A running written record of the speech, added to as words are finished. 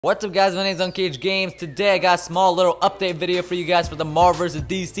What's up guys, my name is unCAGEDgamez. Today I got a small little update video for you guys for the Marvel vs.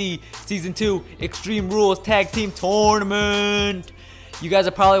 DC Season 2 Extreme Rules Tag Team Tournament. You guys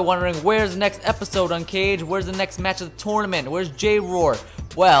are probably wondering, where's the next episode uncaged? Where's the next match of the tournament? Where's JaeRoar?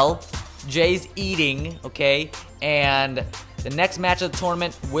 Well, Jay's eating, okay? And the next match of the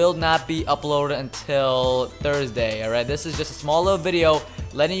tournament will not be uploaded until Thursday, alright? This is just a small little video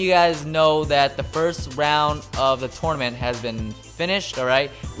letting you guys know that the first round of the tournament has been finished,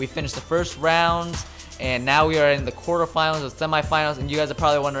 alright? We finished the first rounds, and now we are in the quarterfinals, the semifinals, and you guys are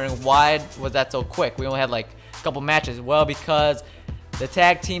probably wondering, why was that so quick? We only had like a couple matches. Well, because the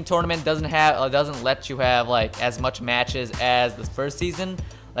tag team tournament doesn't let you have like as much matches as the first season.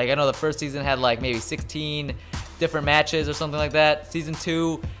 Like, I know the first season had like maybe 16 different matches or something like that. Season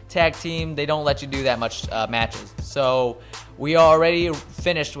 2 tag team, they don't let you do that much matches. So we are already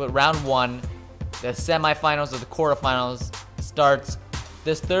finished with round 1. The semifinals of the quarterfinals starts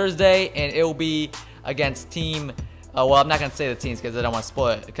this Thursday, and it will be against team well, I'm not gonna say the teams because I don't want to spoil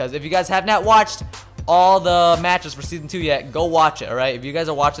it, because if you guys have not watched all the matches for season 2 yet, go watch it. Alright, if you guys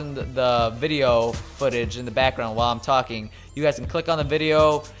are watching the video footage in the background while I'm talking, you guys can click on the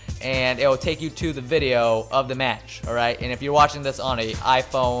video and it will take you to the video of the match. Alright, and if you're watching this on a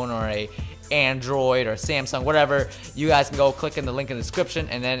iPhone or a Android or Samsung, whatever, you guys can go click in the link in the description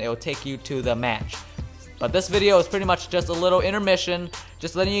and then it will take you to the match. But this video is pretty much just a little intermission,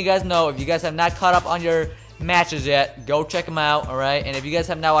 just letting you guys know, if you guys have not caught up on your matches yet, go check them out. Alright, and if you guys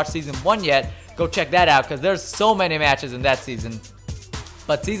have not watched season 1 yet, go check that out, because there's so many matches in that season.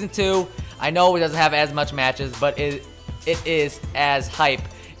 But season 2, I know it doesn't have as much matches, but it is as hype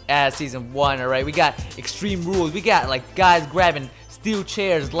as season 1. Alright, we got extreme rules, we got like guys grabbing steel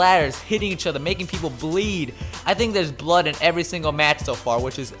chairs, ladders, hitting each other, making people bleed. I think there's blood in every single match so far,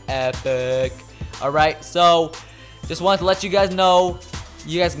 which is epic. Alright, so just wanted to let you guys know,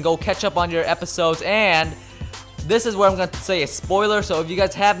 you guys can go catch up on your episodes, and this is where I'm going to say a spoiler. So if you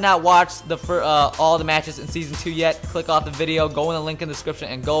guys have not watched all the matches in season 2 yet, click off the video, go in the link in the description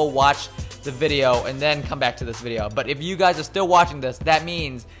and go watch the video and then come back to this video. But if you guys are still watching this, that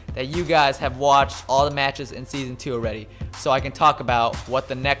means that you guys have watched all the matches in season 2 already, so I can talk about what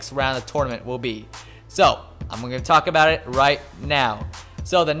the next round of the tournament will be. So I'm going to talk about it right now.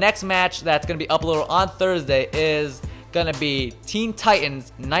 So the next match that's going to be uploaded on Thursday is going to be Teen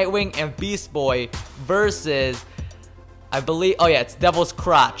Titans, Nightwing and Beast Boy versus, I believe, oh yeah, it's Devil's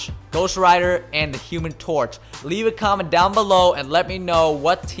Crotch, Ghost Rider, and the Human Torch. Leave a comment down below and let me know,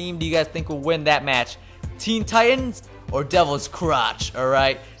 what team do you guys think will win that match? Teen Titans or Devil's Crotch?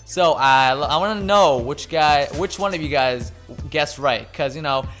 Alright, so I want to know which one of you guys guessed right, because, you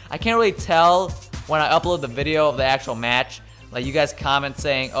know, I can't really tell when I upload the video of the actual match. Like, you guys comment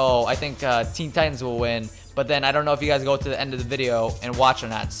saying, oh, I think Teen Titans will win, but then I don't know if you guys go to the end of the video and watch or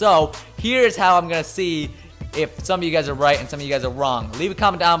not. So here's how I'm gonna see if some of you guys are right and some of you guys are wrong. Leave a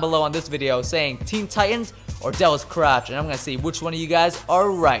comment down below on this video saying Teen Titans or Devil's Crotch, and I'm gonna see which one of you guys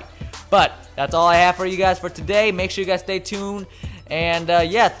are right. But that's all I have for you guys for today. Make sure you guys stay tuned, and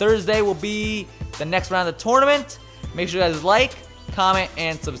yeah, Thursday will be the next round of the tournament. Make sure you guys like, comment,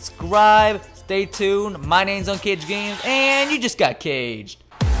 and subscribe. Stay tuned. My name's unCAGEDgamez, and you just got caged.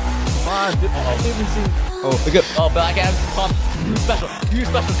 Come on, dude. Oh, look up. Oh, but I can't have pump. Huge special. Huge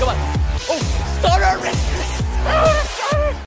special. Come on. Oh, starter.